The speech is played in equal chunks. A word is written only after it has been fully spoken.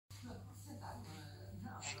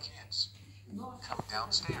Hey kids, come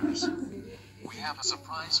downstairs. We have a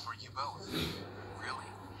surprise for you both. Really?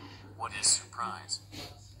 What is surprise?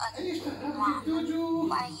 Mom,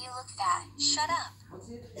 why do you look fat? Shut up.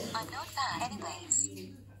 I'm not fat anyways.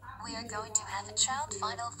 We are going to have a child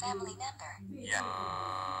final family member. Yeah.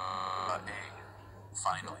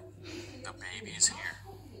 Finally, the baby is here.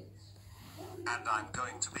 And I'm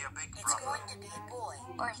going to be a big brother. It's going to be a boy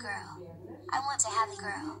or a girl. I want to have a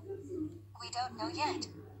girl. We don't know yet.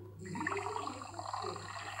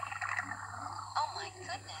 Oh my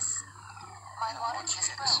goodness. My water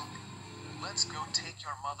just broke. Let's go take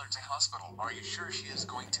your mother to hospital. Are you sure she is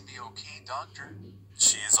going to be okay, doctor?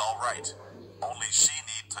 She is all right. Only she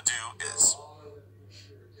need to do is...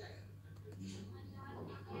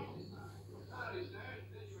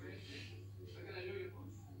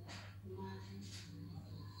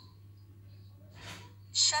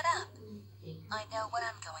 Shut up. I know what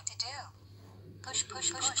I'm going to do. Push,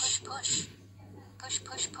 push, push, push, push. Push,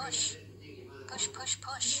 push, push. Push, push,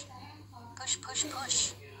 push. Push, push,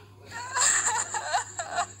 push.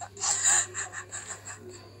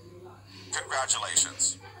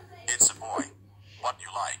 Congratulations. It's a boy. What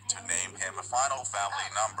you like to name him a final family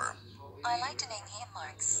number? I like to name him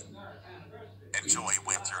Marks. Enjoy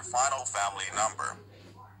with your final family number.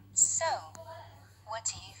 So, what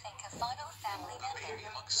do you think of final family number? The baby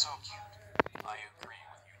looks so cute. I agree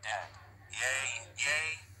with you, Dad. Yay,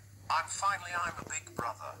 yay. I'm a big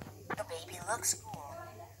brother. The baby looks cool.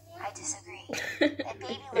 I disagree. That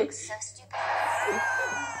baby looks so stupid.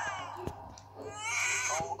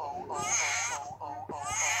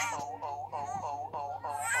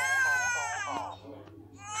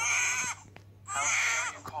 How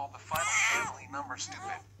dare you call the final family number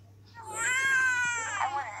stupid? I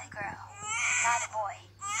wanted a girl, not a boy.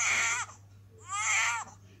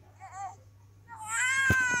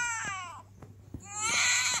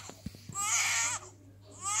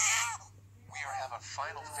 We are have a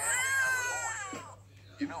final family number boy.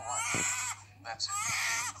 You know what? That's it.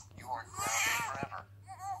 You are grounded forever.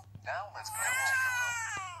 Now let's go to your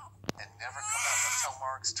room. And never come out until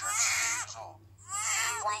Marks turns 6 years old.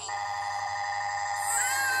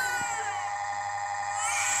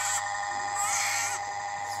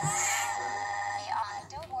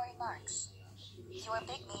 Don't worry, Marks. Your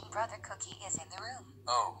big mean brother Cookie is in the room.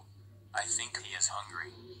 Oh, I think he is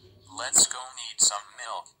hungry. Let's go need some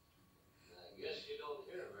milk.